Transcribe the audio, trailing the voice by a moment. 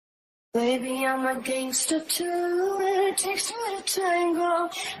Baby, I'm a gangster too. It takes two to tango.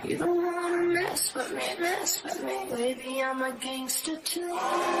 You don't wanna mess with me, mess with me. Baby, I'm a gangster too.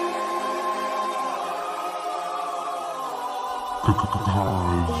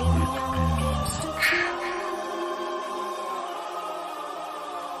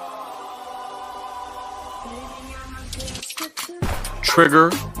 Trigger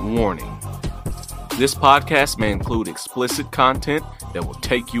warning. This podcast may include explicit content that will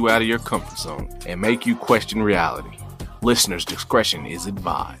take you out of your comfort zone and make you question reality. Listeners' discretion is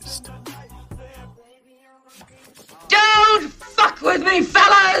advised. Don't fuck with me,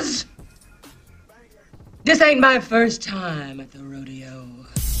 fellas! This ain't my first time at the rodeo.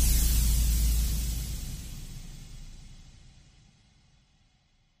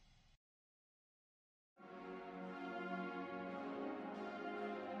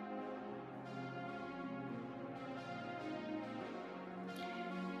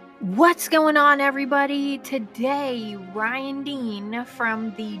 What's going on, everybody? Today, Ryan Dean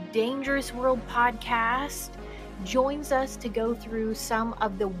from the Dangerous World podcast joins us to go through some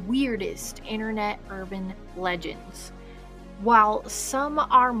of the weirdest internet urban legends. While some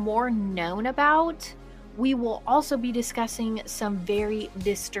are more known about, we will also be discussing some very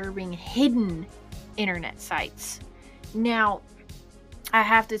disturbing hidden internet sites. Now, I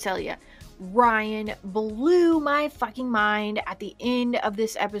have to tell you, Ryan blew my fucking mind at the end of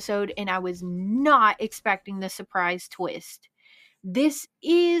this episode, and I was not expecting the surprise twist. This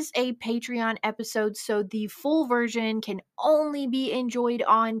is a Patreon episode, so the full version can only be enjoyed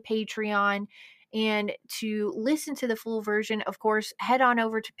on Patreon. And to listen to the full version, of course, head on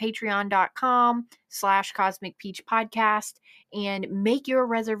over to patreon.com/Cosmic Peach Podcast and make your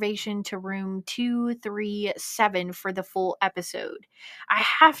reservation to room 237 for the full episode. I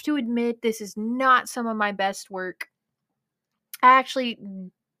have to admit, this is not some of my best work. I actually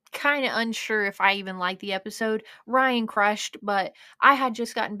kind of unsure if I even like the episode. Ryan crushed, but I had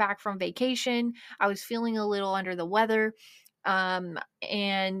just gotten back from vacation. I was feeling a little under the weather.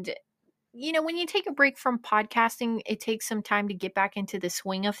 And you know, when you take a break from podcasting, it takes some time to get back into the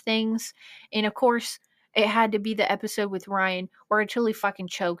swing of things. And of course, it had to be the episode with Ryan or I totally fucking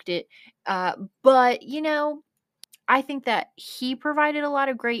choked it. But, you know, I think that he provided a lot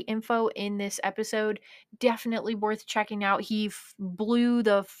of great info in this episode. Definitely worth checking out. He blew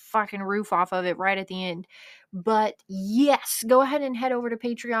the fucking roof off of it right at the end. But yes, go ahead and head over to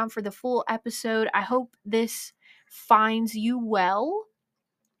Patreon for the full episode. I hope this finds you well.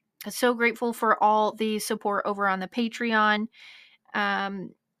 So grateful for all the support over on the Patreon.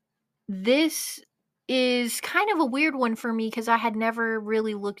 This is kind of a weird one for me because I had never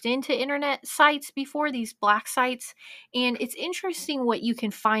really looked into internet sites before, these black sites. And it's interesting what you can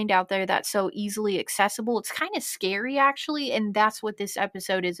find out there that's so easily accessible. It's kind of scary, actually. And that's what this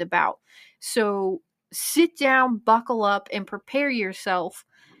episode is about. So sit down, buckle up, and prepare yourself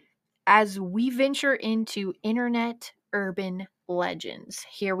as we venture into internet urban legends.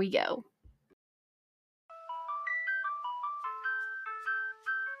 Here we go.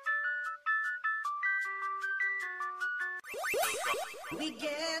 We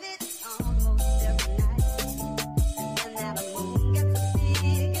get it almost every night, and now the moon gets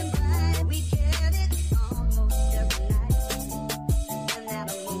big and bright. We get it almost every night, and now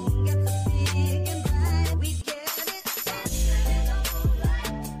the moon gets big and bright. We get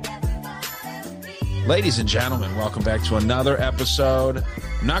it. Ladies and gentlemen, welcome back to another episode.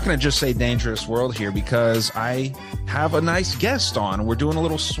 I'm not going to just say Dangerous World here because I have a nice guest on. We're doing a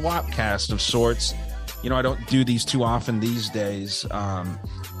little swap cast of sorts. You know, I don't do these too often these days. I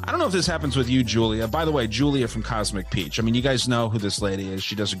don't know if this happens with you, Julia. By the way, Julia from Cosmic Peach. I mean, you guys know who this lady is.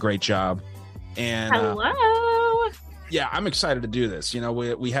 She does a great job. And hello. Yeah, I'm excited to do this. You know,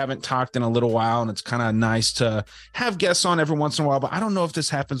 we haven't talked in a little while, and it's kind of nice to have guests on every once in a while. But I don't know if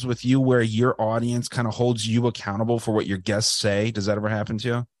this happens with you where your audience kind of holds you accountable for what your guests say. Does that ever happen to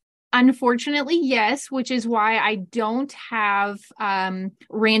you? Unfortunately, yes, which is why I don't have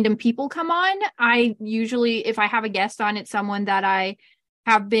random people come on. I usually, if I have a guest on, it's someone that I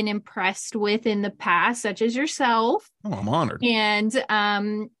have been impressed with in the past, such as yourself. Oh, I'm honored. And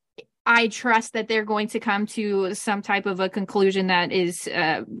I trust that they're going to come to some type of a conclusion that is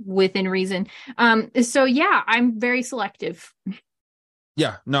within reason. So yeah, I'm very selective.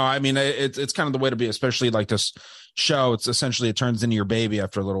 Yeah, no, I mean, it's kind of the way to be, especially like this show. It's essentially, it turns into your baby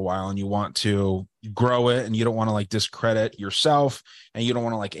after a little while, and you want to grow it, and you don't want to like discredit yourself, and you don't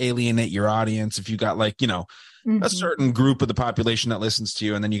want to like alienate your audience. If you got like, you know, a certain group of the population that listens to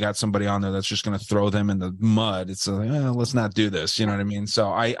you, and then you got somebody on there that's just going to throw them in the mud. It's like, let's not do this. You know what I mean? So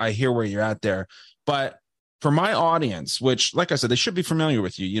I hear where you're at there, but for my audience, which, like I said, they should be familiar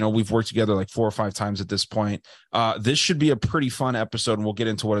with you. You know, we've worked together like 4 or 5 times at this point. This should be a pretty fun episode, and we'll get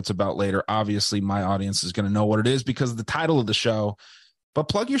into what it's about later. Obviously, my audience is going to know what it is because of the title of the show. But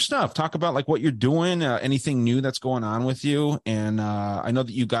plug your stuff. Talk about like what you're doing, anything new that's going on with you. And I know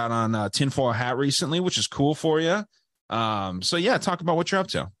that you got on Tinfoil Hat recently, which is cool for you. So yeah, talk about what you're up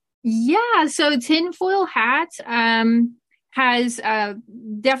to. Yeah, so Tinfoil Hat has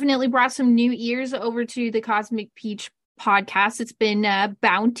definitely brought some new ears over to the Cosmic Peach podcast. It's been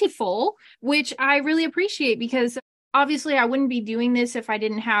bountiful, which I really appreciate because obviously I wouldn't be doing this if I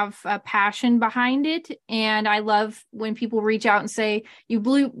didn't have a passion behind it. And I love when people reach out and say, you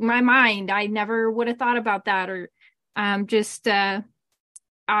blew my mind. I never would have thought about that. Or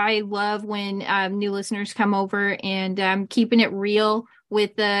I love when new listeners come over and keeping it real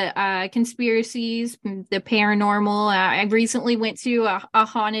with the conspiracies, the paranormal. I recently went to a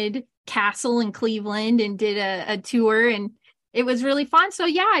haunted castle in Cleveland and did a tour, and it was really fun. So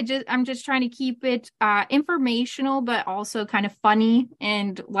yeah, I'm just trying to keep it informational, but also kind of funny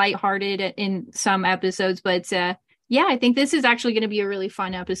and lighthearted in some episodes. But yeah, I think this is actually going to be a really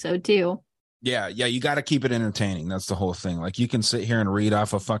fun episode too. Yeah, you got to keep it entertaining. That's the whole thing. Like you can sit here and read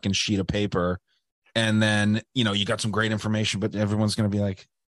off a fucking sheet of paper, and then, you know, you got some great information, but everyone's going to be like,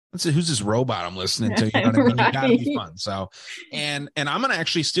 who's this robot I'm listening to? You know what I mean? You got to be fun. So, and I'm going to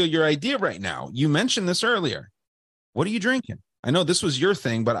actually steal your idea right now. You mentioned this earlier. What are you drinking? I know this was your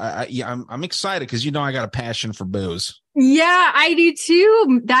thing, but I'm excited because, you know, I got a passion for booze. Yeah, I do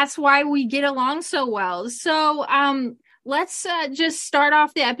too. That's why we get along so well. So, let's just start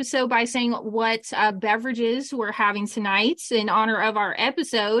off the episode by saying what beverages we're having tonight in honor of our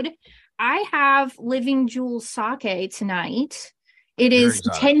episode. I have Living Jewel sake tonight. It is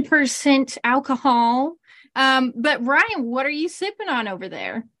 10% alcohol. But Ryan, what are you sipping on over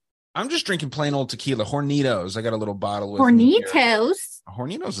there? I'm just drinking plain old tequila, Hornitos. I got a little bottle with Hornitos.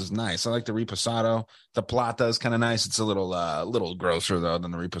 Hornitos is nice. I like the Reposado. The Plata is kind of nice. It's a little grosser though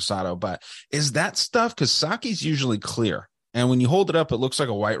than the Reposado. But is that stuff? Because sake's usually clear, and when you hold it up, it looks like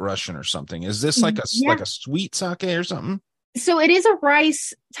a White Russian or something. Is this like a sweet sake or something? So it is a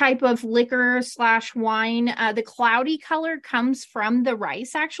rice type of liquor / wine. The cloudy color comes from the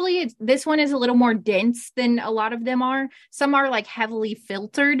rice, actually. This one is a little more dense than a lot of them are. Some are like heavily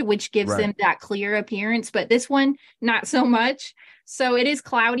filtered, which gives them that clear appearance. But this one, not so much. So it is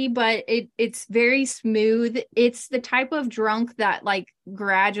cloudy, but it's very smooth. It's the type of drunk that like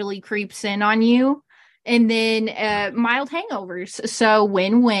gradually creeps in on you. And then mild hangovers. So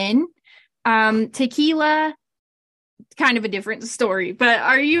win-win. Tequila, kind of a different story, but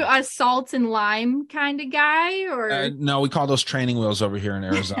are you a salt and lime kind of guy, or no? We call those training wheels over here in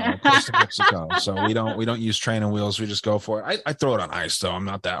Arizona, close to Mexico. So we don't use training wheels. We just go for it. I throw it on ice though. I'm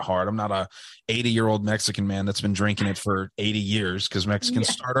not that hard. I'm not a 80-year-old Mexican man that's been drinking it for 80 years because Mexicans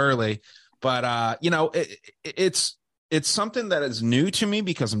start early. But you know, it's something that is new to me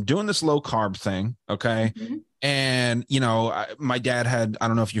because I'm doing this low carb thing. Okay. Mm-hmm. And, you know, my dad I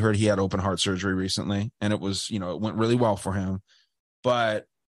don't know if you heard, he had open heart surgery recently, and it was, you know, it went really well for him. But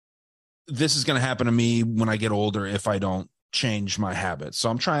this is going to happen to me when I get older if I don't change my habits.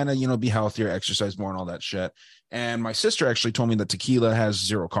 So I'm trying to, you know, be healthier, exercise more and all that shit. And my sister actually told me that tequila has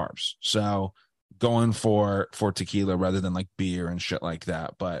 0 carbs. So going for tequila rather than like beer and shit like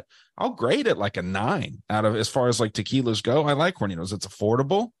that. But I'll grade it like a 9 out of, as far as like tequilas go. I like Hornitos. It's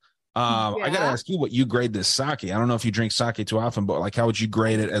affordable. I gotta ask you what you grade this sake. I don't know if you drink sake too often, but like, how would you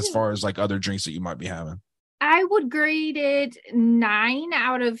grade it as far as like other drinks that you might be having? I would grade it 9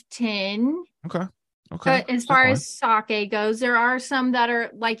 out of 10. Okay. But as far as sake goes, there are some that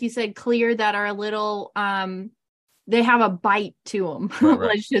are, like you said, clear, that are a little they have a bite to them, right.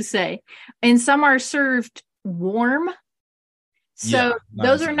 Let's just say. And some are served warm. So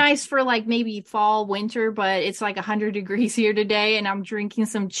those are nice for like maybe fall, winter, but it's like 100 degrees here today, and I'm drinking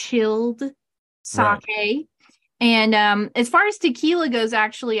some chilled sake. Right. And as far as tequila goes,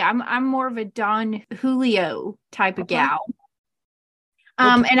 actually, I'm more of a Don Julio type of gal.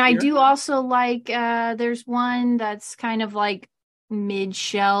 And I do also like there's one that's kind of like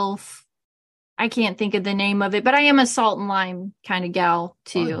mid-shelf. I can't think of the name of it, but I am a salt and lime kind of gal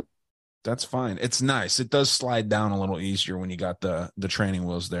too. Fine. That's fine. It's nice. It does slide down a little easier when you got the training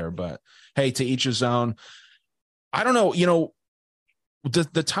wheels there, but hey, to each his own. I don't know, you know,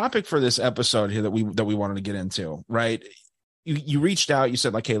 the topic for this episode here that we wanted to get into, right? You reached out, you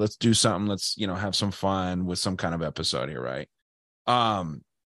said like, hey, let's do something. Let's, you know, have some fun with some kind of episode here, right?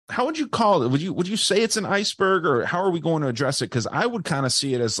 How would you call it? Would you say it's an iceberg, or how are we going to address it? Because I would kind of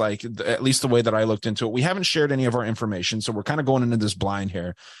see it as like, at least the way that I looked into it, we haven't shared any of our information, so we're kind of going into this blind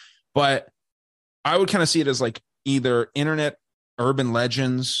here. But I would kind of see it as like either internet urban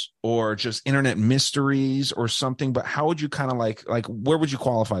legends or just internet mysteries or something. But how would you kind of like where would you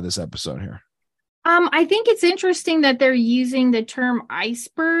qualify this episode here? I think it's interesting that they're using the term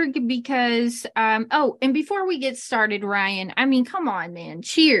iceberg because, and before we get started, Ryan, I mean, come on, man.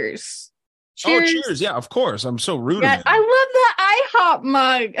 Cheers. Oh, cheers. Yeah, of course. I'm so rude. Yeah, I love the IHOP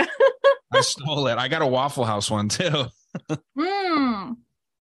mug. I stole it. I got a Waffle House one too.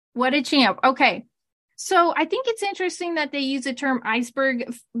 What a champ. Okay. So I think it's interesting that they use the term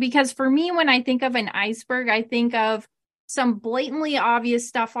iceberg because for me, when I think of an iceberg, I think of some blatantly obvious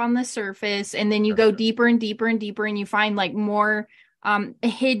stuff on the surface, and then you go deeper and deeper and deeper, and you find like more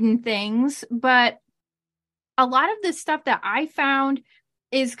hidden things. But a lot of the stuff that I found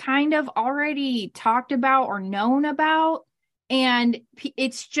is kind of already talked about or known about, and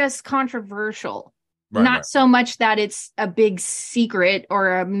it's just controversial. Not so much that it's a big secret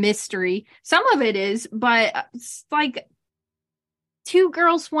or a mystery. Some of it is, but it's like Two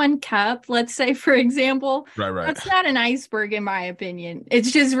Girls, One Cup, let's say, for example. Right. That's not an iceberg, in my opinion.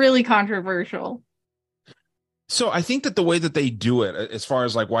 It's just really controversial. So I think that the way that they do it, as far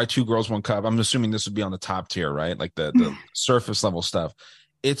as like why Two Girls, One Cup, I'm assuming this would be on the top tier, right? Like the surface level stuff.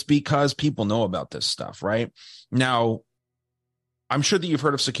 It's because people know about this stuff, right? Now, I'm sure that you've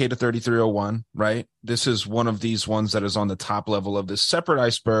heard of Cicada 3301, right? This is one of these ones that is on the top level of this separate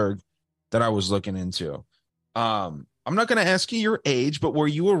iceberg that I was looking into. I'm not going to ask you your age, but were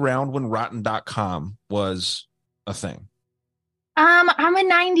you around when Rotten.com was a thing? I'm a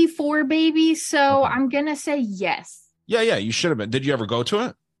 94 baby, so I'm going to say yes. Yeah, you should have been. Did you ever go to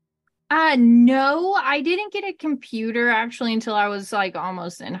it? No, I didn't get a computer actually until I was like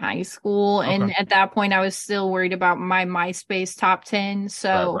almost in high school. Okay. And at that point I was still worried about my MySpace top 10.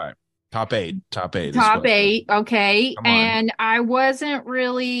 So Right. Top eight. Top 8. Okay. And I wasn't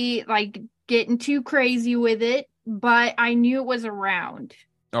really like getting too crazy with it, but I knew it was around.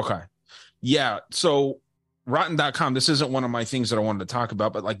 Okay. Yeah. So Rotten.com, this isn't one of my things that I wanted to talk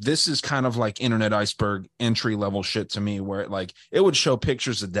about, but like this is kind of like internet iceberg entry level shit to me, where it would show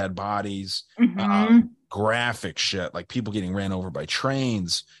pictures of dead bodies, graphic shit, like people getting ran over by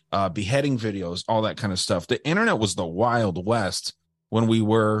trains, beheading videos, all that kind of stuff. The internet was the Wild West when we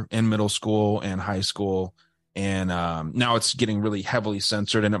were in middle school and high school. And now it's getting really heavily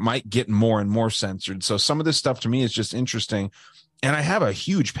censored, and it might get more and more censored. So some of this stuff to me is just interesting. And I have a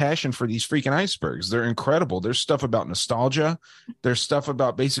huge passion for these freaking icebergs. They're incredible. There's stuff about nostalgia. There's stuff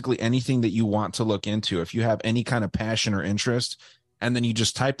about basically anything that you want to look into. If you have any kind of passion or interest, and then you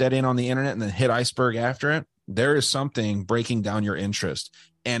just type that in on the internet and then hit iceberg after it, there is something breaking down your interest.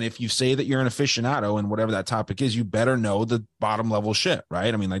 And if you say that you're an aficionado and whatever that topic is, you better know the bottom level shit,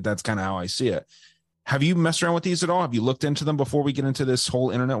 right? I mean, like that's kind of how I see it. Have you messed around with these at all? Have you looked into them before we get into this whole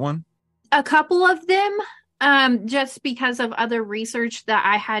internet one? A couple of them. Just because of other research that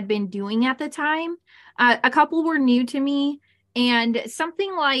I had been doing at the time. A couple were new to me, and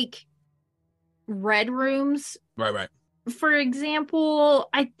something like red rooms. Right. For example,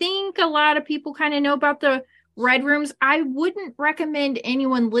 I think a lot of people kind of know about the red rooms. I wouldn't recommend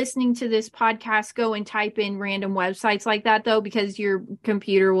anyone listening to this podcast go and type in random websites like that, though, because your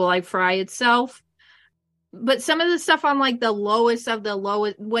computer will like fry itself. But some of the stuff on like the lowest of the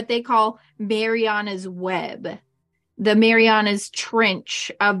lowest, what they call Mariana's Web, the Mariana's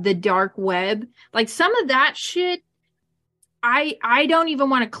Trench of the dark web, like some of that shit, I don't even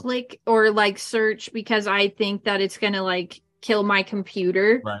want to click or like search because I think that it's going to like kill my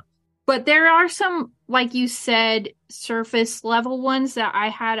computer. Right. But there are some, like you said, surface level ones that I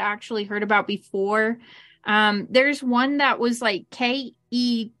had actually heard about before. There's one that was like KEKMA.GA.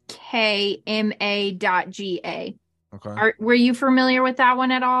 Okay. Were you familiar with that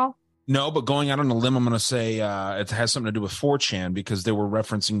one at all? No, but going out on a limb, I'm going to say it has something to do with 4chan because they were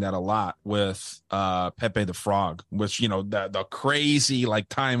referencing that a lot with Pepe the Frog, which, you know, the crazy like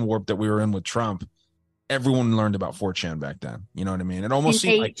time warp that we were in with Trump. Everyone learned about 4chan back then. You know what I mean? It almost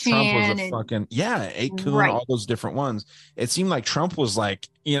seemed like Trump was a fucking, 8kun, right. All those different ones. It seemed like Trump was like,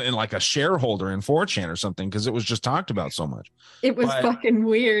 in like a shareholder in 4chan or something because it was just talked about so much. It was fucking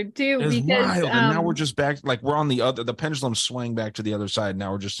weird too. It's because wild. And now we're just back, like we're on the pendulum swing back to the other side.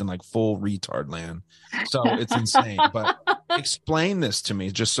 Now we're just in like full retard land. So it's insane. But explain this to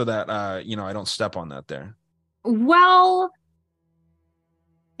me just so that, I don't step on that there. Well,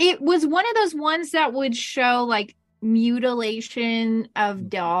 it was one of those ones that would show like mutilation of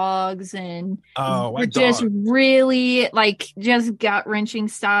dogs and just really like just gut-wrenching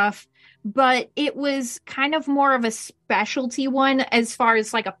stuff. But it was kind of more of a specialty one as far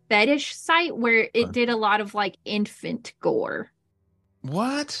as like a fetish site where it did a lot of like infant gore.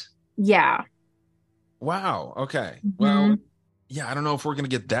 What? Yeah. Wow. Okay. Well, yeah, I don't know if we're gonna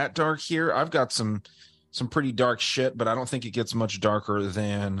get that dark here. I've got some pretty dark shit, but I don't think it gets much darker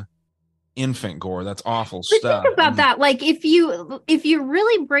than infant gore. That's awful But stuff. think about that. Like if you're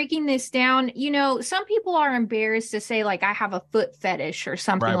really breaking this down, some people are embarrassed to say like I have a foot fetish or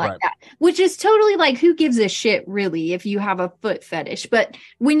something Right, like right. that, which is totally like who gives a shit really if you have a foot fetish. But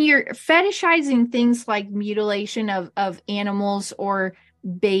when you're fetishizing things like mutilation of animals or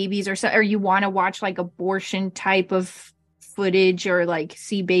babies or you want to watch like abortion type of footage or like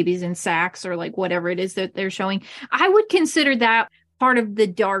see babies in sacks or like whatever it is that they're showing, I would consider that part of the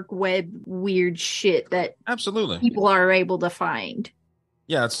dark web weird shit that Absolutely. people are able to find.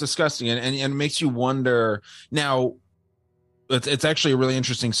 Yeah, it's disgusting, and it makes you wonder. Now, it's actually a really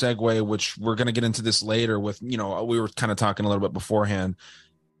interesting segue, which we're going to get into this later. With we were kind of talking a little bit beforehand.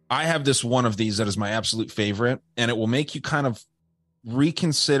 I have this one of these that is my absolute favorite, and it will make you kind of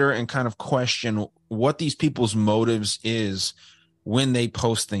reconsider and kind of question what these people's motives is when they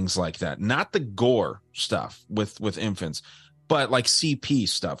post things like that. Not the gore stuff with infants, but like CP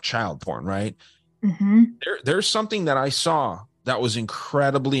stuff, child porn, right? Mm-hmm. There's something that I saw that was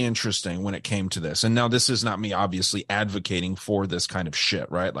incredibly interesting when it came to this. And now this is not me obviously advocating for this kind of shit,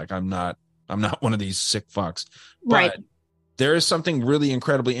 right? Like I'm not one of these sick fucks. But Right. there is something really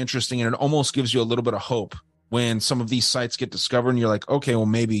incredibly interesting, and it almost gives you a little bit of hope when some of these sites get discovered and you're like, okay, well,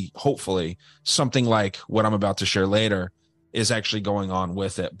 maybe hopefully something like what I'm about to share later is actually going on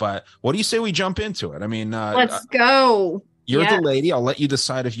with it. But what do you say we jump into it? I mean, Let's go. you're Yeah. the lady. I'll let you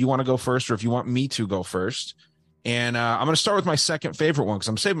decide if you want to go first or if you want me to go first. And I'm going to start with my second favorite one because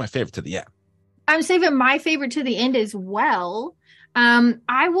I'm saving my favorite to the end. I'm saving my favorite to the end as well.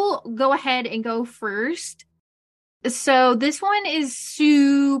 I will go ahead and go first. So this one is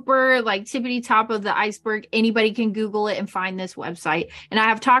super like tippity top of the iceberg. Anybody can Google it and find this website. And I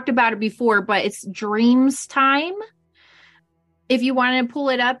have talked about it before, but it's Dreams Time. If you want to pull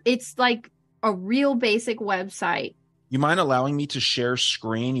it up, it's like a real basic website. You mind allowing me to share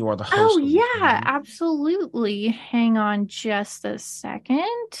screen? You are the host. Oh, of this yeah, room. absolutely. Hang on just a second.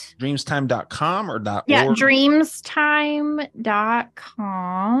 Dreamstime.com or .org? Yeah,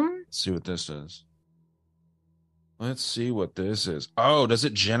 dreamstime.com. Let's see what this is. Let's see what this is. Oh, does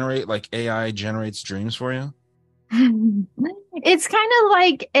it generate like AI generates dreams for you? It's kind of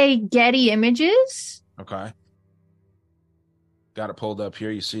like a Getty Images. Okay. Got it pulled up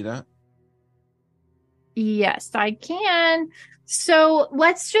here. You see that? Yes, I can. So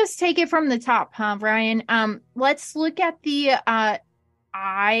let's just take it from the top, huh, Ryan? Let's look at the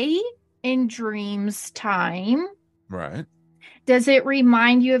I in Dreams Time. Right. Does it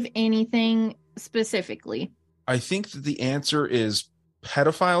remind you of anything specifically? I think that the answer is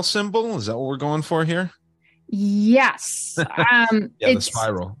pedophile symbol. Is that what we're going for here? Yes. Yeah, the It's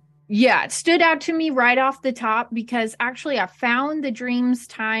spiral. Yeah, it stood out to me right off the top because actually I found the Dreams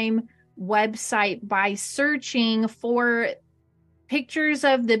Time website by searching for pictures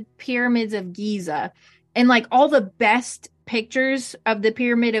of the pyramids of Giza. And like all the best pictures of the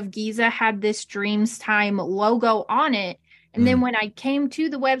Pyramid of Giza had this Dreams Time logo on it. And then when I came to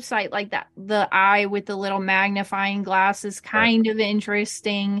the website, like that, the eye with the little magnifying glass is kind of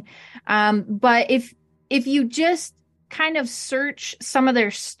interesting. But if you just kind of search some of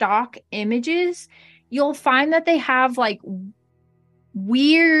their stock images, you'll find that they have like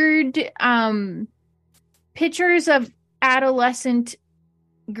weird pictures of adolescent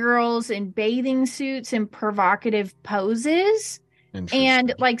girls in bathing suits and provocative poses.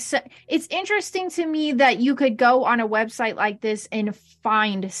 And like, so, it's interesting to me that you could go on a website like this and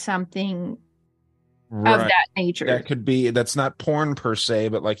find something of that nature. That could be, that's not porn per se,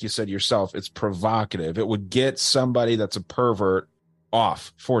 but like you said yourself, it's provocative. It would get somebody that's a pervert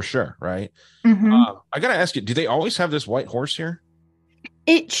off for sure, right? Mhm. I gotta ask you, do they always have this white horse here?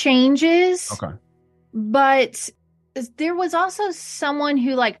 It changes. Okay. But there was also someone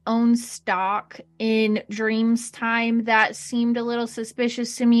who like owns stock in Dreams Time that seemed a little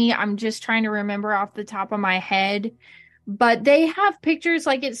suspicious to me. I'm just trying to remember off the top of my head. But they have pictures,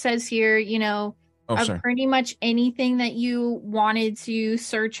 like it says here, of pretty much anything that you wanted to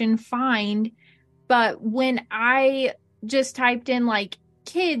search and find. But when I just typed in like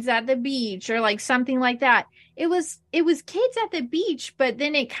kids at the beach or like something like that, it was kids at the beach, but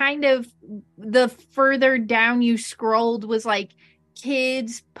then it kind of, the further down you scrolled was like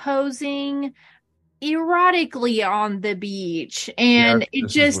kids posing erotically on the beach, and it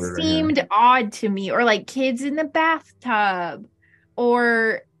just seemed odd to me. Or like kids in the bathtub,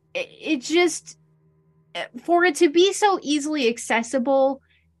 or it just, for it to be so easily accessible.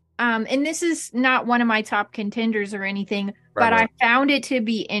 And this is not one of my top contenders or anything, but I found it to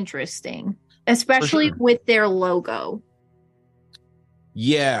be interesting. especially sure. with their logo.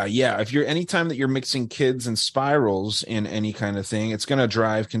 Yeah, yeah. If you're anytime that you're mixing kids and spirals in any kind of thing, it's going to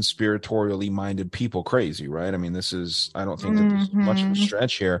drive conspiratorially minded people crazy, right? I mean, I don't think that this is much of a Mhm.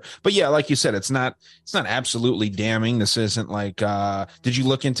 stretch here. But yeah, like you said, it's not absolutely damning. This isn't like did you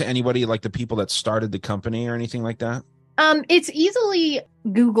look into anybody like the people that started the company or anything like that? It's easily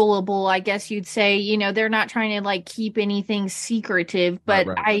Googleable, I guess you'd say. You know, they're not trying to like keep anything secretive, Right,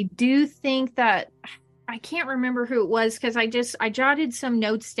 but right. I do think that I can't remember who it was because I jotted some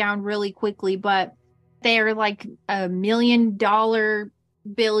notes down really quickly, but they're like $1 million, $1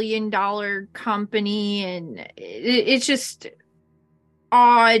 billion company, and it's just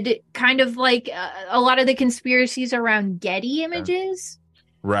odd, kind of like a lot of the conspiracies around Getty Yeah. images.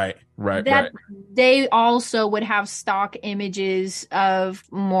 Right, right, That right. they also would have stock images of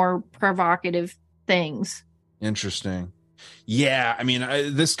more provocative things. Interesting. Yeah, I mean,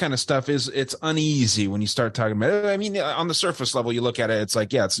 this kind of stuff it's uneasy when you start talking about it. I mean, on the surface level, you look at it, it's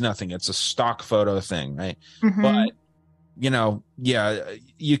like, yeah, it's nothing. It's a stock photo thing, right? But Mhm. yeah,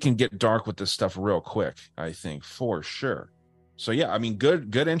 you can get dark with this stuff real quick, I think, for sure. So yeah, I mean,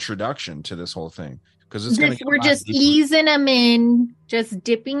 good introduction to this whole thing because it's going to get We're a lot just deeper. easing them in, just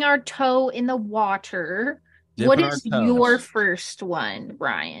dipping our toe in the water. What Dipping our is your toes. first one,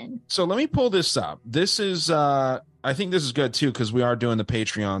 Brian? So let me pull this up. This is I think this is good too because we are doing the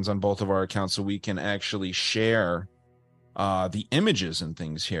Patreons on both of our accounts so we can actually share the images and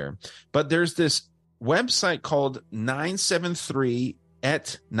things here. But there's this website called 973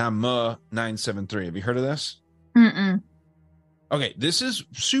 et Name 973. Have you heard of this? Mm-mm. Okay, this is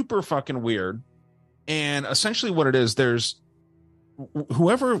super fucking weird. And essentially what it is, there's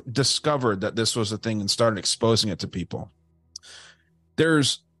whoever discovered that this was a thing and started exposing it to people.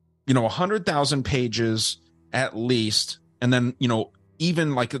 There's 100,000 pages at least, and then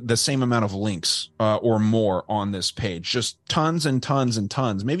even like the same amount of links or more on this page, just tons and tons and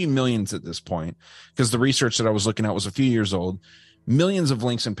tons, maybe millions at this point, because the research that I was looking at was a few years old. Millions of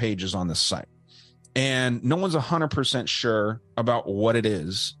links and pages on this site, and no one's 100% sure about what it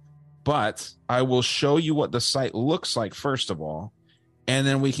is, but I will show you what the site looks like first of all, and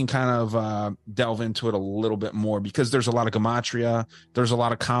then we can kind of delve into it a little bit more because there's a lot of gematria, there's a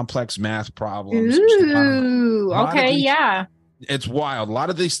lot of complex math problems. There's Ooh, a lot of okay, these, yeah. it's wild. A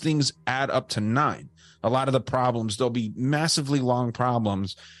lot of these things add up to 9. A lot of the problems, there'll be massively long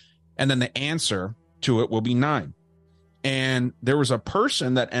problems, and then the answer to it will be 9. And there was a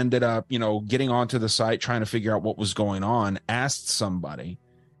person that ended up, getting onto the site, trying to figure out what was going on, asked somebody,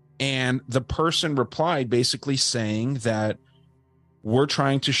 and the person replied basically saying that we're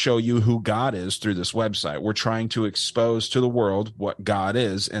trying to show you who God is through this website. We're trying to expose to the world what God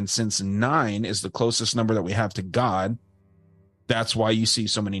is. And since 9 is the closest number that we have to God, that's why you see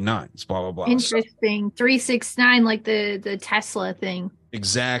so many 9s, blah, blah, blah. Interesting. 369, like the Tesla thing.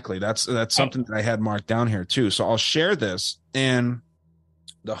 Exactly. That's something that I had marked down here too. So I'll share this, and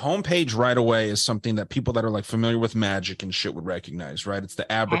the homepage right away is something that people that are like familiar with magic and shit would recognize, right? It's the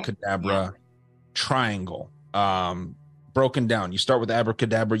abracadabra triangle. Broken down. You start with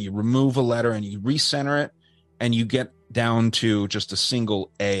abracadabra, you remove a letter and you recenter it, and you get down to just a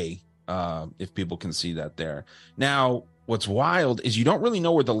single A, if people can see that there. Now, what's wild is you don't really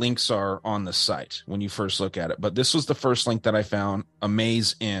know where the links are on the site when you first look at it, but this was the first link that I found, a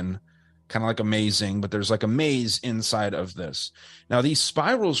maze in, kind of like amazing, but there's like a maze inside of this. Now, these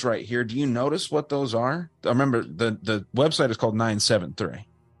spirals right here, do you notice what those are? I remember the website is called 973.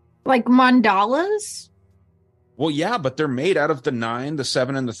 Like mandalas? Well, yeah, but they're made out of the 9, the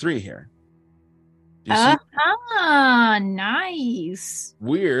 7, and the 3 here. Do you see? Nice.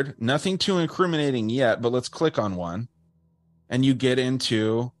 Weird. Nothing too incriminating yet, but let's click on one. And you get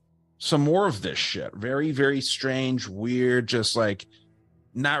into some more of this shit. Very, very strange, weird, just like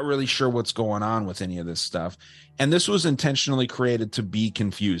not really sure what's going on with any of this stuff. And this was intentionally created to be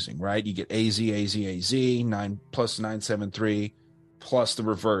confusing, right? You get AZ, AZ, AZ, 9 plus 973 plus the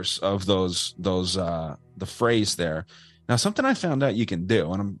reverse of those the phrase there. Now, something I found out you can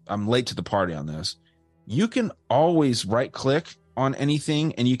do, and I'm late to the party on this. You can always right click on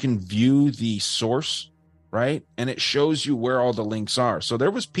anything and you can view the source, right? And it shows you where all the links are. So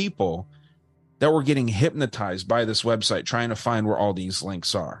there was people that were getting hypnotized by this website trying to find where all these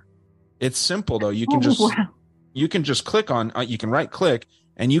links are. It's simple though. You can just click on, you can right click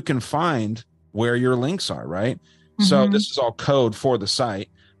and you can find where your links are, right? So this is all code for the site,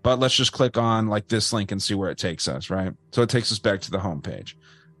 but let's just click on like this link and see where it takes us, right? So it takes us back to the home page.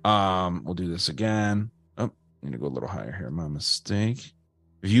 We'll do this again. Oh, I need to go a little higher here. My mistake.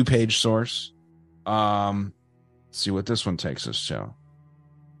 View page source. See what this one takes us to.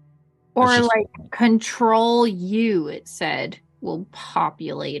 Or It's just- like control you, it said, will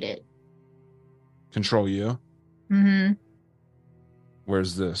populate it. Control you. Mm-hmm.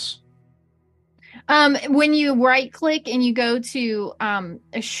 Where's this? When you right click and you go to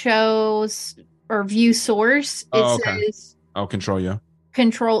shows or view source, it Oh, okay. says Oh, control you.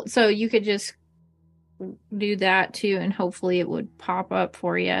 control. So you could just do that too, and hopefully it would pop up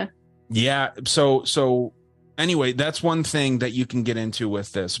for you. Yeah. So anyway, that's one thing that you can get into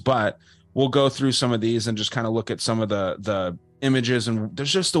with this, but we'll go through some of these and just kind of look at some of the images, and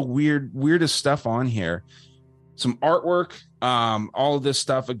there's just the weirdest stuff on here. Some artwork, all of this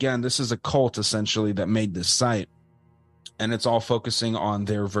stuff. Again, this is a cult essentially that made this site, and it's all focusing on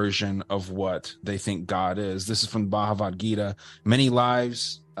their version of what they think God is. This is from Bhagavad Gita. Many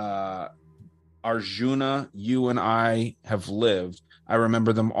lives, Arjuna, you and I have lived. I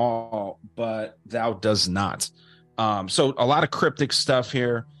remember them all, but thou does not. So a lot of cryptic stuff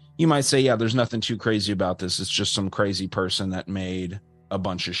here. You might say, yeah, there's nothing too crazy about this. It's just some crazy person that made a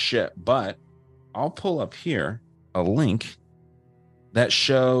bunch of shit. But I'll pull up here a link that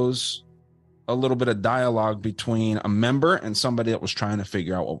shows a little bit of dialogue between a member and somebody that was trying to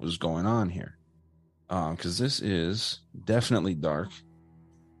figure out what was going on here. Because this is definitely dark.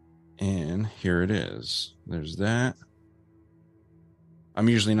 And here it is. There's that. I'm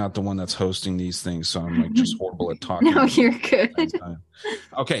usually not the one that's hosting these things, so I'm like just horrible at talking. No, you're good.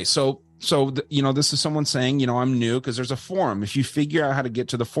 Okay, so this is someone saying, I'm new, because there's a forum. If you figure out how to get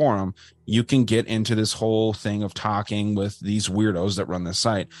to the forum, you can get into this whole thing of talking with these weirdos that run this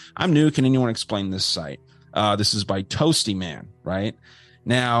site. I'm new. Can anyone explain this site? This is by Toasty Man, right?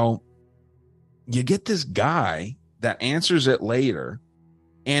 Now, you get this guy that answers it later,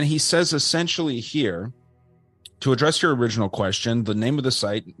 and he says essentially here, to address your original question, the name of the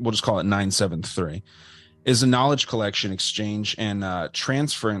site, we'll just call it 973, is a knowledge collection, exchange, and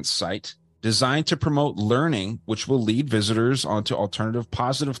transference site designed to promote learning, which will lead visitors onto alternative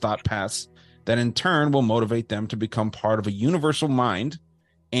positive thought paths that in turn will motivate them to become part of a universal mind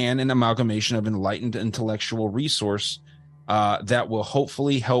and an amalgamation of enlightened intellectual resource that will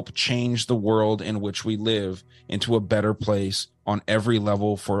hopefully help change the world in which we live into a better place on every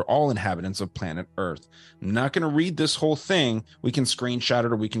level for all inhabitants of planet Earth. I'm not going to read this whole thing. We can screenshot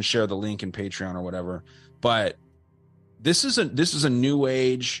it or we can share the link in Patreon or whatever. But this is a new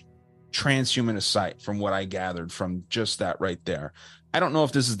age transhumanist site from what I gathered from just that right there. I don't know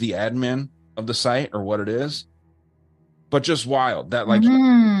if this is the admin of the site or what it is, but just wild that like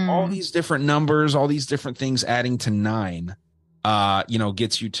all these different numbers, all these different things adding to 9,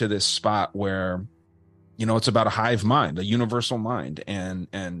 gets you to this spot where, it's about a hive mind, a universal mind, and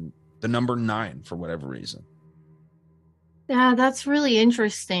the number 9 for whatever reason. Yeah, that's really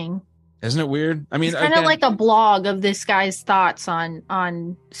interesting. Isn't it weird? I mean, It's kind of like a blog of this guy's thoughts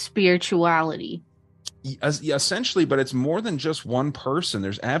on spirituality. Essentially, but it's more than just one person.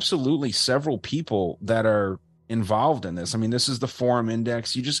 There's absolutely several people that are involved in this. I mean, this is the forum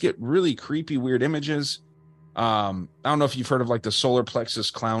index. You just get really creepy, weird images. I don't know if you've heard of like the solar plexus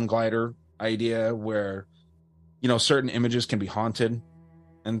clown glider idea where, certain images can be haunted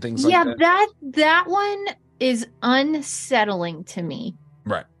and things like that. Yeah, that one is unsettling to me.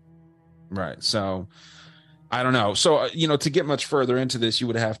 Right. So I don't know. So, to get much further into this, you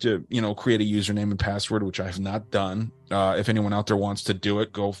would have to, create a username and password, which I have not done. If anyone out there wants to do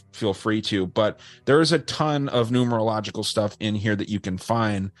it, feel free to. But there is a ton of numerological stuff in here that you can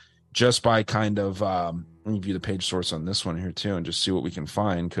find just by kind of, let me view the page source on this one here too, and just see what we can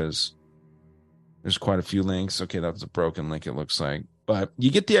find, because there's quite a few links. Okay, that's a broken link, it looks like. But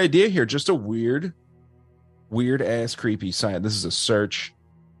you get the idea here. Just a weird ass creepy site. This is a search.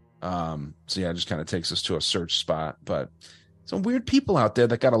 So yeah, it just kind of takes us to a search spot, but some weird people out there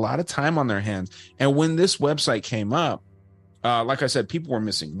that got a lot of time on their hands. And when this website came up, like I said, people were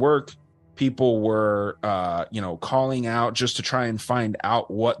missing work. People were, calling out just to try and find out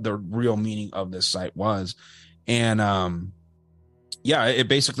what the real meaning of this site was. And, it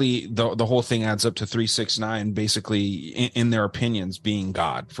basically, the whole thing adds up to 369, basically in their opinions being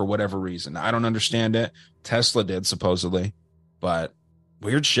God for whatever reason. I don't understand it. Tesla did supposedly, but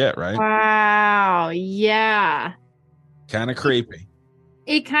weird shit, right? Wow. Yeah. Kind of creepy.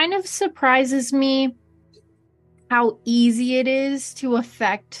 It kind of surprises me how easy it is to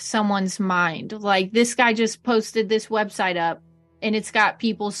affect someone's mind. Like, this guy just posted this website up and it's got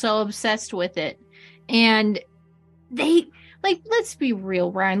people so obsessed with it. And they, like, let's be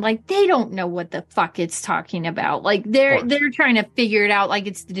real, Ryan, like, they don't know what the fuck it's talking about. Like, they're trying to figure it out like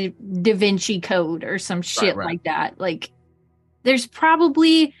it's the Da Vinci Code or some shit Right. like that. Like, there's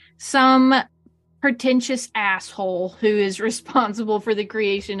probably some pretentious asshole who is responsible for the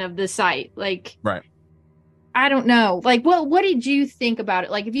creation of the site. Like, Right. I don't know. Like, what did you think about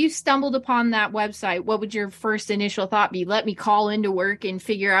it? Like, if you stumbled upon that website, what would your first initial thought be? Let me call into work and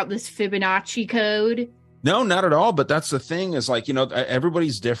figure out this Fibonacci code? No, not at all. But that's the thing is like,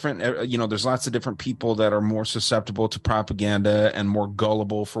 everybody's different. There's lots of different people that are more susceptible to propaganda and more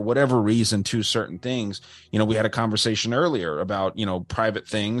gullible for whatever reason to certain things. We had a conversation earlier about, private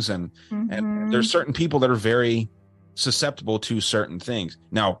things and there's certain people that are very susceptible to certain things.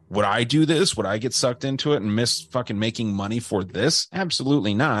 Now, would I do this? Would I get sucked into it and miss fucking making money for this?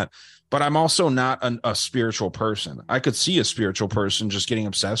 Absolutely not. But I'm also not a spiritual person. I could see a spiritual person just getting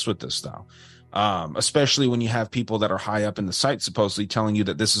obsessed with this stuff. Especially when you have people that are high up in the site supposedly telling you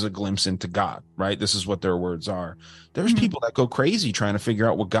that this is a glimpse into God, right? This is what their words are. There's people that go crazy trying to figure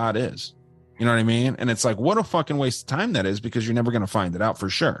out what God is. You know what I mean? And it's like, what a fucking waste of time that is, because you're never going to find it out for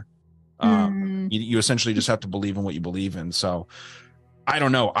sure. You essentially just have to believe in what you believe in. So I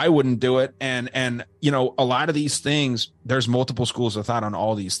don't know. I wouldn't do it. And a lot of these things, there's multiple schools of thought on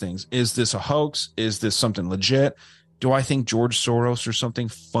all these things. Is this a hoax? Is this something legit? Do I think George Soros or something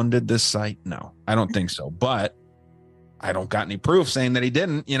funded this site? No, I don't think so. But I don't got any proof saying that he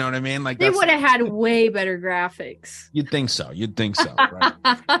didn't. You know what I mean? Like, they would have had way better graphics. You'd think so. Right?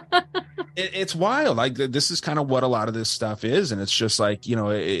 It's wild. Like, this is kind of what a lot of this stuff is. And it's just like,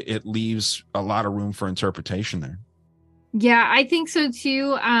 it leaves a lot of room for interpretation there. Yeah, I think so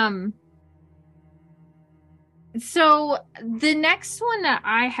too. So the next one that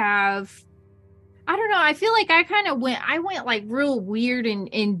I have, I don't know. I feel like I went like real weird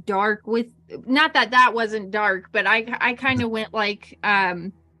and dark with, not that wasn't dark, but I kind of went like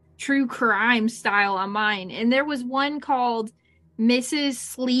true crime style on mine. And there was one called Mrs.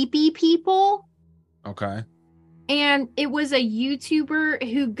 Sleepy People. Okay. And it was a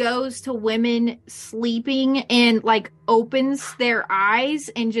YouTuber who goes to women sleeping and like opens their eyes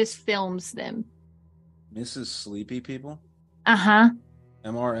and just films them. Mrs. Sleepy People? Uh-huh.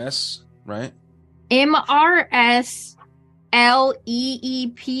 MRS, right?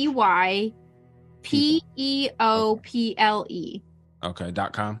 MRSLEEPYPEOPLE. Okay,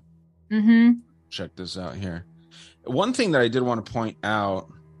 .com. Mm-hmm. Check this out here. One thing that I did want to point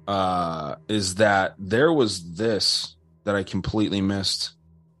out is that there was this that I completely missed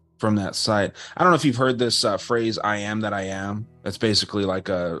from that site. I don't know if you've heard this phrase, I am that I am. That's basically like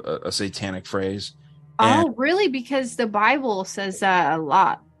a satanic phrase. Oh, really? Because the Bible says that a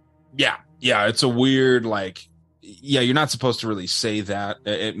lot. Yeah, it's a weird, like, you're not supposed to really say that.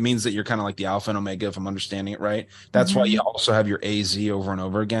 It means that you're kind of like the Alpha and Omega, if I'm understanding it right. That's why you also have your AZ over and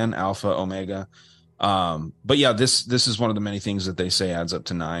over again, Alpha, Omega. But yeah, this is one of the many things that they say adds up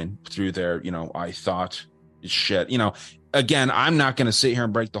to 9 through their, I thought shit. Again, I'm not going to sit here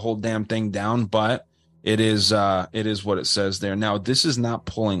and break the whole damn thing down, but it is what it says there. Now, this is not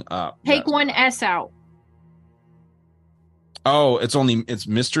pulling up. Take one S out. Oh, it's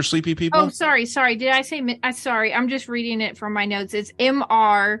Mr. Sleepy People? Oh, sorry. Did I say sorry? I'm just reading it from my notes. It's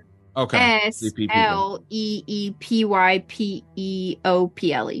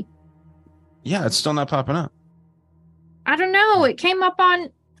MRSLEEPYPEOPLE. Yeah, it's still not popping up. I don't know. It came up on.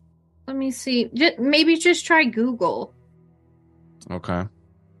 Let me see. Maybe just try Google. Okay.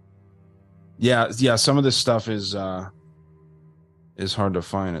 Yeah. Some of this stuff is hard to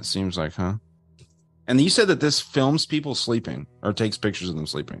find. It seems like, huh? And you said that this films people sleeping or takes pictures of them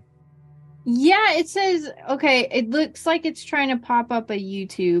sleeping. Yeah, it says. Okay, it looks like it's trying to pop up a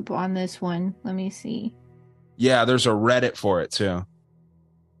YouTube on this one. Let me see. Yeah, there's a Reddit for it too.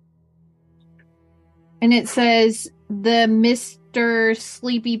 And it says the Mr.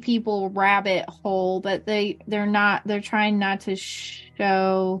 Sleepy People rabbit hole, but they're trying not to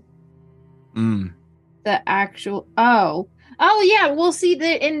show the actual. Oh yeah. We'll see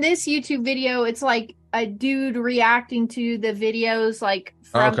that in this YouTube video, it's like a dude reacting to the videos like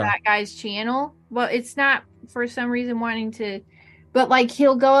from that guy's channel. But it's not for some reason wanting to, but like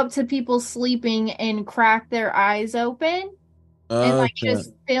he'll go up to people sleeping and crack their eyes open. And like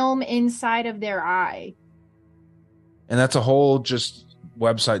just film inside of their eye. And that's a whole just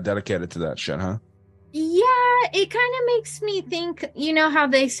website dedicated to that shit, huh? Yeah, it kind of makes me think, how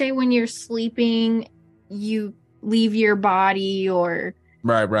they say when you're sleeping, you leave your body or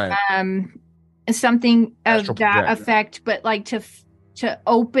right. Something of Astral that project. effect, but like to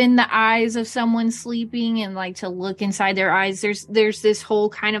open the eyes of someone sleeping and like to look inside their eyes, there's this whole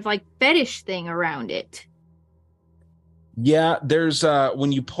kind of like fetish thing around it. Yeah, there's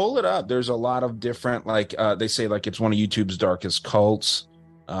when you pull it up, there's a lot of different, like they say like it's one of YouTube's darkest cults.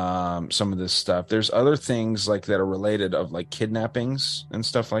 Some of this stuff. There's other things like that are related of like kidnappings and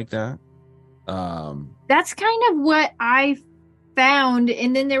stuff like that. That's kind of what I found.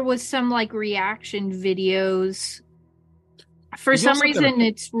 And then there was some like reaction videos. For You some also gotta- reason,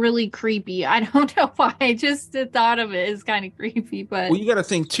 it's really creepy. I don't know why. I just the thought of it is kind of creepy. But Well, you got to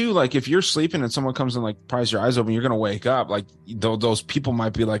think too. Like, if you're sleeping and someone comes and like pries your eyes open, you're gonna wake up. Like, those people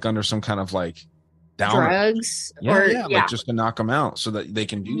might be like under some kind of like downer. drugs Yeah, or yeah, like just to knock them out so that they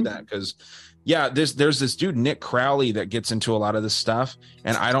can do Mhm. that. Because, yeah, there's this dude Nick Crowley that gets into a lot of this stuff,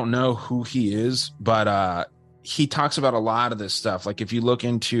 and I don't know who he is, but he talks about a lot of this stuff. Like, if you look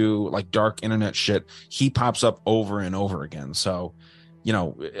into like dark internet shit, he pops up over and over again. So, you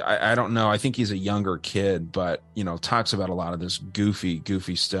know, I don't know. I think he's a younger kid, but you know, talks about a lot of this goofy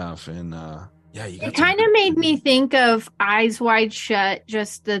stuff. And yeah, you got it kind of made me think of Eyes Wide Shut,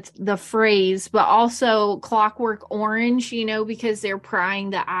 just the phrase, but also Clockwork Orange, you know, because they're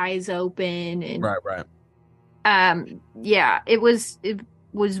prying the eyes open and right. yeah, it was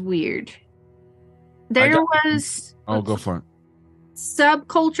weird. There was Oh, go for it.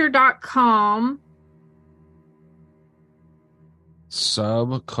 subculture.com.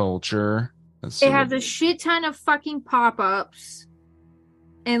 Subculture. Let's see It has what- a shit ton of fucking pop-ups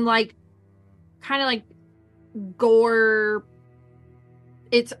and like kind of like gore.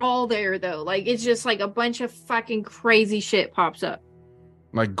 It's all there though. Like it's just like a bunch of fucking crazy shit pops up.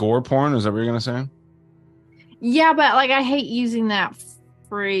 like gore porn. Is that what you're gonna say? Yeah, but like I hate using that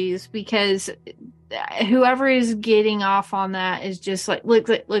phrase because whoever is getting off on that is just like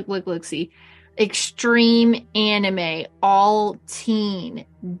look, see. Extreme anime, all teen,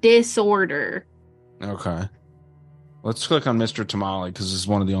 disorder. Okay. Let's click on Mr. Tamale because this is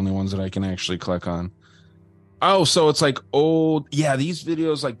one of the only ones that I can actually click on. Oh, so it's like old. Yeah, these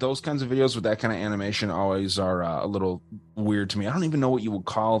videos, like those kinds of videos with that kind of animation, always are a little weird to me. I don't even know what you would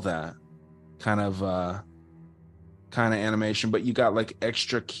call that kind of animation. But you got like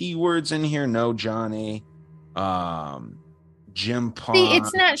extra keywords in here. No Johnny, Jim Pond. See,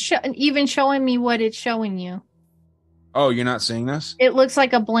 it's not even showing me what it's showing you. Oh, you're not seeing this? It looks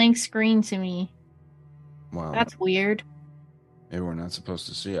like a blank screen to me. Wow. That's weird. Maybe we're not supposed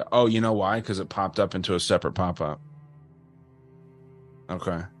to see it. Oh, you know why? Because it popped up into a separate pop-up.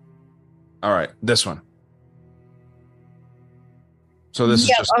 Okay. All right. This one. So this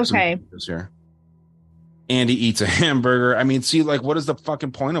Yep, is just some okay. videos here. Andy eats a hamburger. I mean, see, like, what is the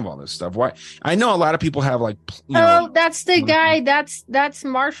fucking point of all this stuff? Why? I know a lot of people have like, you know, Oh, that's the Mhm. guy. That's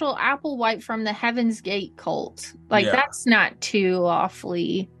Marshall Applewhite from the Heaven's Gate cult. Like Yeah. that's not too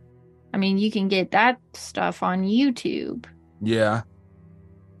awfully. I mean, you can get that stuff on YouTube. yeah.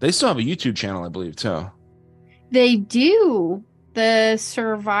 They still have a YouTube channel, I believe, too. They do. The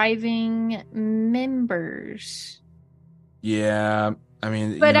surviving members. Yeah. I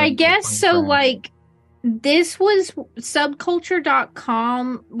mean, But you know, I guess so, friends. like, this was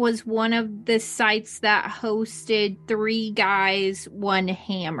subculture.com was one of the sites that hosted 3 guys, 1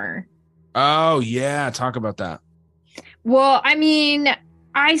 hammer. Oh, yeah. Talk about that. Well, I mean,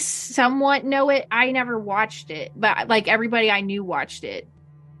 I somewhat know it. I never watched it, but like everybody I knew watched it.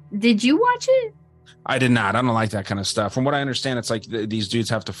 Did you watch it? I did not. I don't like that kind of stuff. From what I understand, it's like these dudes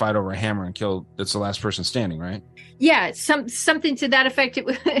have to fight over a hammer and kill. It's the last person standing, right? Yeah, something to that effect. It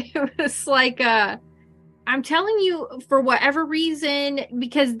was like I'm telling you, for whatever reason,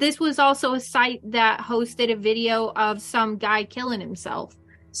 because this was also a site that hosted a video of some guy killing himself.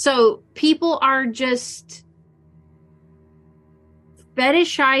 So people are just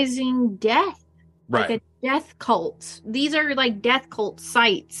fetishizing death, Right. like a death cult. These are like death cult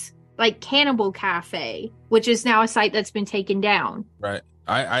sites, like Cannibal Cafe, which is now a site that's been taken down. Right.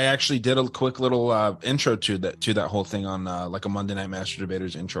 I actually did a quick little intro to that whole thing on like a Monday Night Master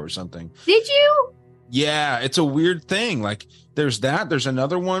Debaters intro or something. Did you? Yeah, it's a weird thing. Like there's that. There's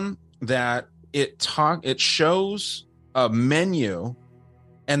another one that it shows a menu,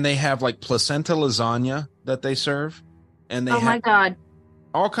 and they have like placenta lasagna that they serve, and they Oh my have god.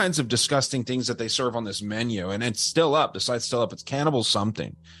 all kinds of disgusting things that they serve on this menu, and it's still up. The site's still up. It's Cannibal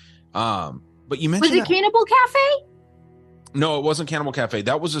something. But you Was mentioned it Cannibal Cafe? No, it wasn't Cannibal Cafe.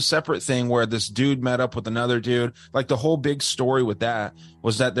 That was a separate thing where this dude met up with another dude. Like the whole big story with that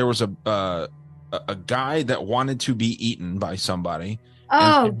was that there was a guy that wanted to be eaten by somebody.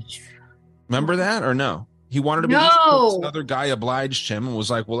 Oh, Remember that or no? He wanted to be No. eaten. but this other guy obliged him and was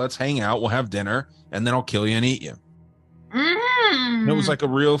like, "Well, let's hang out. We'll have dinner, and then I'll kill you and eat you." And it was like a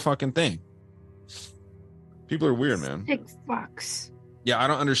real fucking thing. People are weird, man. Sick fucks. Yeah, I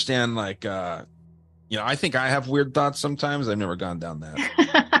don't understand. Like, I think I have weird thoughts sometimes. I've never gone down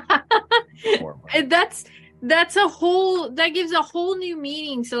that. And that's a whole that gives a whole new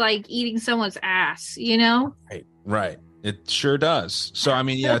meaning to like eating someone's ass, you know? Right. It sure does. So, I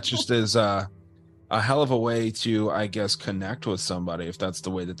mean, yeah, it just is a hell of a way to, I guess, connect with somebody if that's the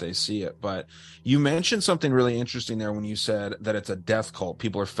way that they see it. But you mentioned something really interesting there when you said that it's a death cult.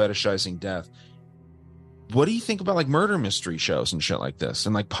 People are fetishizing death. What do you think about like murder mystery shows and shit like this,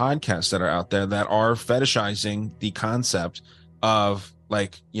 and like podcasts that are out there that are fetishizing the concept of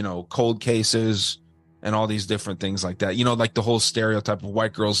like, you know, cold cases and all these different things like that? You know, like the whole stereotype of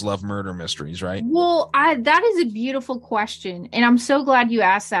white girls love murder mysteries, right? Well, that is a beautiful question, and I'm so glad you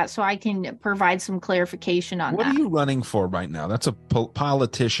asked that so I can provide some clarification on What that. are you running for right now? That's a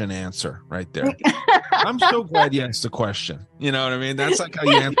politician answer right there. I'm so glad you asked the question. You know what I mean? That's like how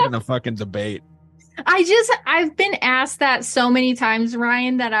you answer in a fucking debate. I've been asked that so many times,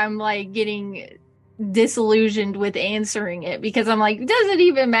 Ryan, that I'm like getting disillusioned with answering it because I'm like, does it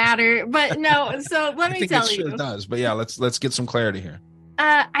even matter? But no, so let I me think tell it you. sure does. But yeah, let's get some clarity here.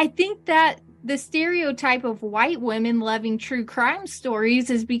 I think that the stereotype of white women loving true crime stories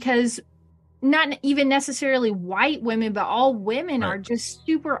is because not even necessarily white women, but all women Right. are just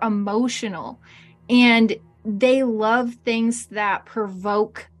super emotional, and they love things that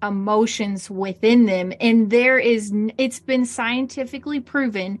provoke emotions within them. And it's been scientifically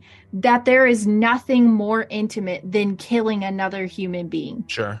proven that there is nothing more intimate than killing another human being.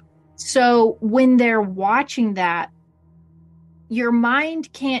 Sure. So when they're watching that, your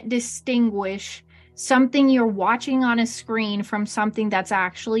mind can't distinguish something you're watching on a screen from something that's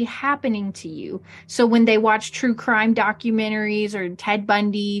actually happening to you. So when they watch true crime documentaries or Ted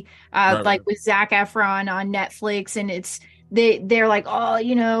Bundy, Right. like with Zac Efron on Netflix, and they're like, oh,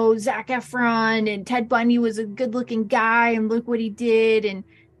 you know, Zac Efron and Ted Bundy was a good looking guy and look what he did. And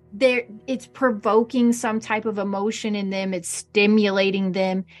it's provoking some type of emotion in them. It's stimulating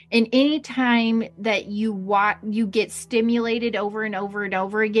them. And anytime that you get stimulated over and over and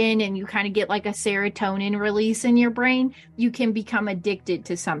over again, and you kind of get like a serotonin release in your brain, you can become addicted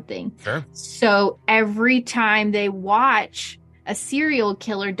to something. Sure. So every time they watch a serial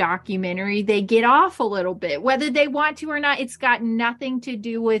killer documentary, they get off a little bit, whether they want to or not. It's got nothing to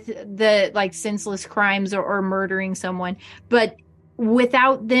do with the like senseless crimes or murdering someone, but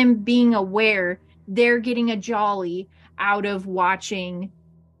without them being aware, they're getting a jolly out of watching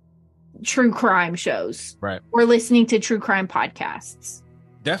true crime shows, Right. or listening to true crime podcasts.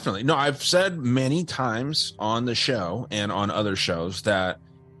 Definitely. No, I've said many times on the show and on other shows that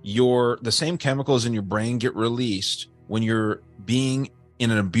the same chemicals in your brain get released when you're being in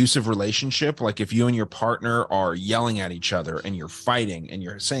an abusive relationship. Like if you and your partner are yelling at each other and you're fighting and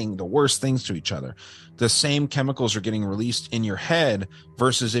you're saying the worst things to each other, the same chemicals are getting released in your head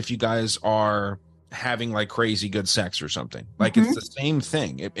versus if you guys are having like crazy good sex or something. Like it's the same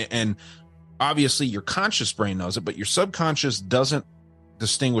thing. And obviously your conscious brain knows it, but your subconscious doesn't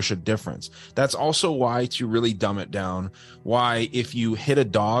distinguish a difference. That's also why, to really dumb it down, why if you hit a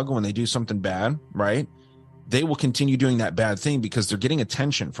dog when they do something bad, right, they will continue doing that bad thing because they're getting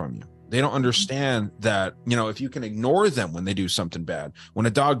attention from you. They don't understand that, you know, if you can ignore them when they do something bad, when a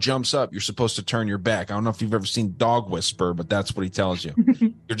dog jumps up, you're supposed to turn your back. I don't know if you've ever seen Dog Whisper, but that's what he tells you.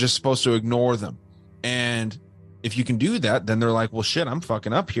 You're just supposed to ignore them. And if you can do that, then they're like, well, shit, I'm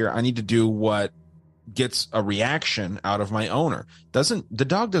fucking up here. I need to do what gets a reaction out of my owner. The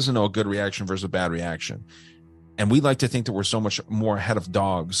dog doesn't know a good reaction versus a bad reaction. And we like to think that we're so much more ahead of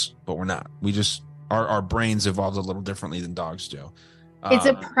dogs, but we're not. We just, our brains evolved a little differently than dogs do. It's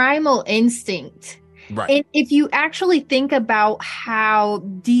a primal instinct. Right. And if you actually think about how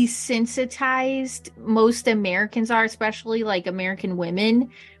desensitized most Americans are, especially like American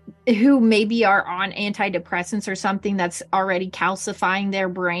women who maybe are on antidepressants or something that's already calcifying their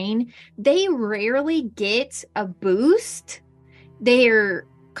brain, they rarely get a boost. They're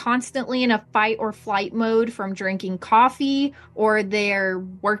constantly in a fight or flight mode from drinking coffee, or they're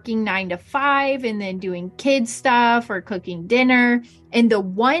working 9 to 5 and then doing kid stuff or cooking dinner. And the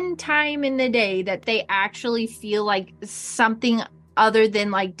one time in the day that they actually feel like something other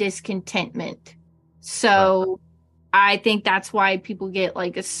than like discontentment. So I think that's why people get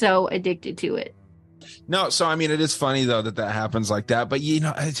like so addicted to it. No, so I mean, it is funny though that happens like that, but you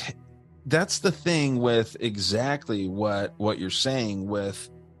know, that's the thing with exactly what you're saying with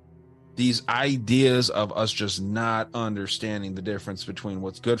these ideas of us just not understanding the difference between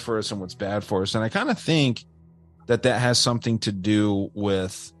what's good for us and what's bad for us. And I kind of think that has something to do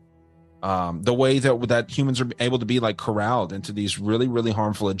with the way that humans are able to be like corralled into these really, really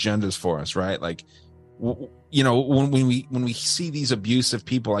harmful agendas for us, right? Like, you know, when we see these abusive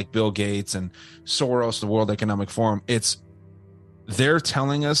people like Bill Gates and Soros, the World Economic Forum, they're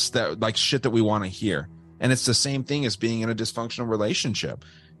telling us that like shit that we want to hear. And it's the same thing as being in a dysfunctional relationship.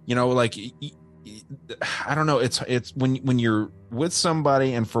 You know, like I don't know. It's when you're with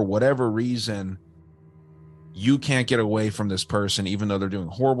somebody and for whatever reason you can't get away from this person, even though they're doing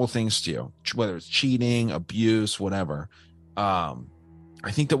horrible things to you, whether it's cheating, abuse, whatever. I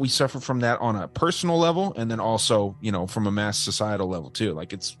think that we suffer from that on a personal level, and then also, from a mass societal level too.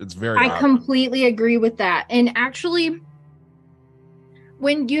 Like it's very. I odd. completely agree with that. And actually,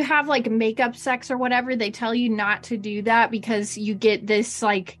 when you have like makeup sex or whatever, they tell you not to do that because you get this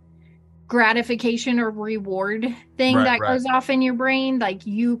like gratification or reward thing Right, that right. goes off in your brain. Like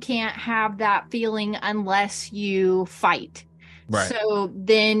you can't have that feeling unless you fight. Right. So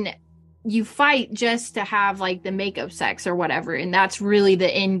then you fight just to have like the makeup sex or whatever, and that's really the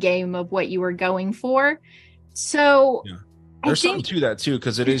end game of what you were going for. So Yeah. I There's think, something to that too,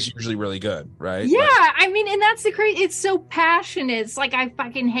 because it is usually really good, right? yeah, Like, I mean, and that's the crazy. It's so passionate. It's like I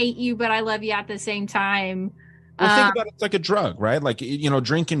fucking hate you, but I love you at the same time. well, think about it, it's like a drug, right? Like,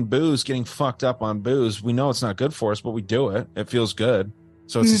 drinking booze, getting fucked up on booze. We know it's not good for us, but we do it. It feels good.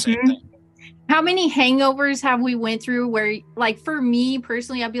 So it's the same Mhm. thing. How many hangovers have we went through where, like, for me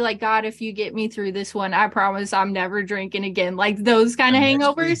personally, I'd be like, God, if you get me through this one, I promise I'm never drinking again. Like those kind of And next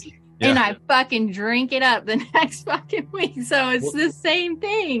hangovers. week- And yeah. I fucking drink it up the next fucking week. So it's Well- the same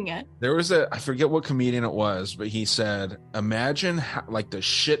thing. There was I forget what comedian it was, but he said, imagine how, like the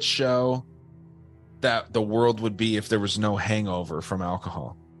shit show that the world would be if there was no hangover from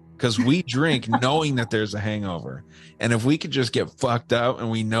alcohol. Because we drink knowing that there's a hangover. And if we could just get fucked up and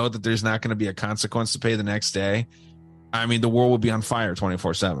we know that there's not going to be a consequence to pay the next day, I mean, the world would be on fire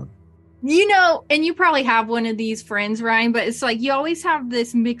 24/7. And you probably have one of these friends, Ryan, but it's like you always have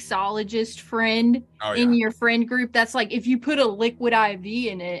this mixologist friend Oh, in your friend group that's like, if you put a liquid IV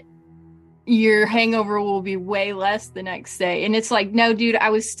in it, your hangover will be way less the next day. And it's like, no, dude,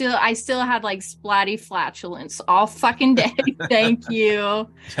 I still had like splatty flatulence all fucking day. Thank you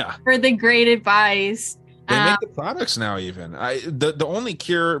Yeah. for the great advice. They make the products now. Even the only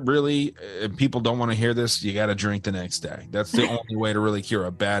cure, really, people don't want to hear this. You got to drink the next day. That's the only way to really cure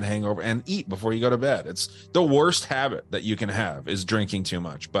a bad hangover, and eat before you go to bed. It's the worst habit that you can have is drinking too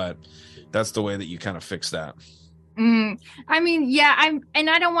much, but that's the way that you kind of fix that. I mean, yeah,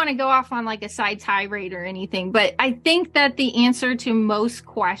 I don't want to go off on like a side tirade or anything, but I think that the answer to most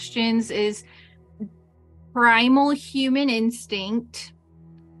questions is primal human instinct.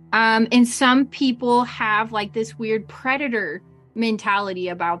 And some people have like this weird predator mentality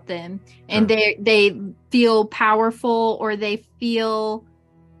about them, and they feel powerful, or they feel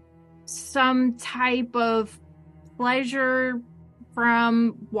some type of pleasure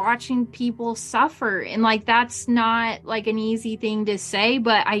from watching people suffer. And like that's not like an easy thing to say,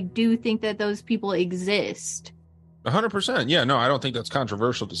 but I do think that those people exist. 100%. Yeah, no, I don't think that's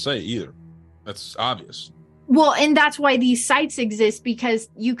controversial to say either. That's obvious. Well, and that's why these sites exist, because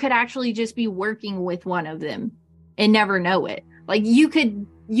you could actually just be working with one of them and never know it. Like you could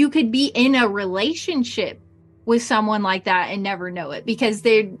be in a relationship with someone like that and never know it, because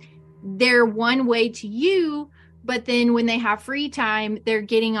they're one way to you, but then when they have free time, they're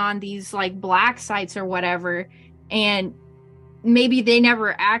getting on these like black sites or whatever, and maybe they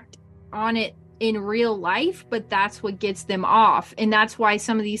never act on it in real life, but that's what gets them off. And that's why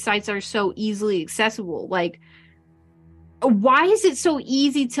some of these sites are so easily accessible. Like, why is it so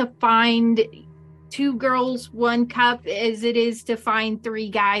easy to find 2 girls, 1 cup as it is to find 3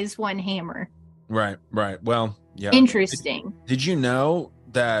 guys, 1 hammer? Right. Well, yeah. Interesting. Did you know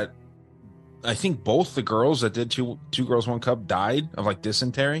that I think both the girls that did two girls, 1 cup died of like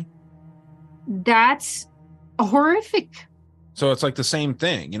dysentery? That's horrific. So it's like the same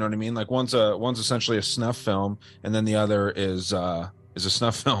thing, you know what I mean? Like one's essentially a snuff film, and then the other is a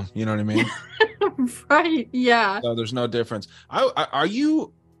snuff film. You know what I mean? Right? Yeah. So there's no difference. Are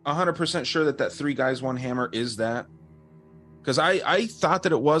you 100% sure that 3 guys, 1 hammer is that? Because I thought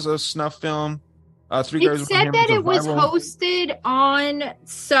that it was a snuff film. 3 It guys, 1 said hammer that a it was viral- hosted on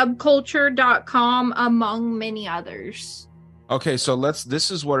subculture.com among many others. Okay, so this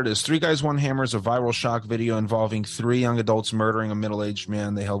is what it is. 3 guys, 1 hammer is a viral shock video involving 3 young adults murdering a middle-aged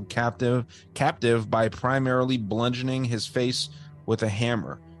man they held captive by primarily bludgeoning his face with a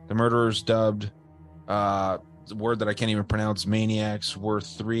hammer. The murderers, dubbed a word that I can't even pronounce, maniacs, were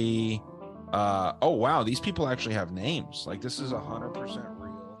 3 oh wow, these people actually have names. Like this is 100%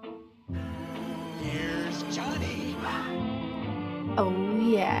 real. Here's Johnny. Oh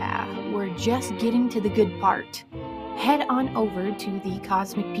yeah, we're just getting to the good part. Head on over to the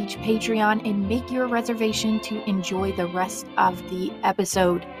Cosmic Peach Patreon and make your reservation to enjoy the rest of the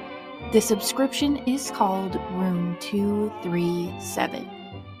episode. The subscription is called Room 237.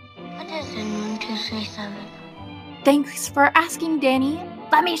 What is in room 237? Thanks for asking, Danny.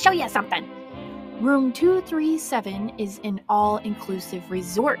 Let me show you something. Room 237 is an all-inclusive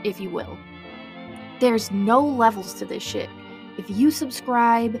resort, if you will. There's no levels to this shit. If you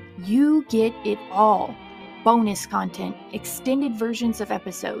subscribe, you get it all. Bonus content, extended versions of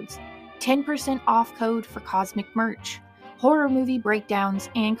episodes, 10% off code for cosmic merch, horror movie breakdowns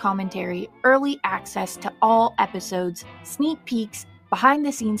and commentary, early access to all episodes, sneak peeks,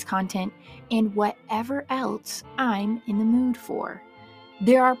 behind-the-scenes content, and whatever else I'm in the mood for.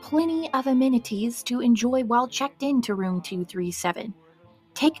 There are plenty of amenities to enjoy while checked into Room 237.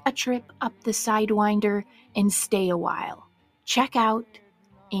 Take a trip up the Sidewinder and stay a while. Check out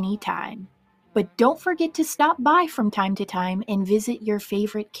anytime. But don't forget to stop by from time to time and visit your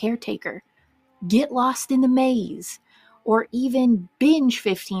favorite caretaker. Get lost in the maze, or even binge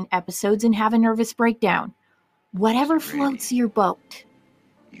 15 episodes and have a nervous breakdown. Whatever floats your boat.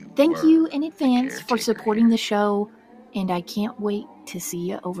 Thank you in advance for supporting the show, and I can't wait to see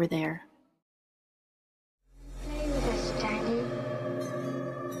you over there.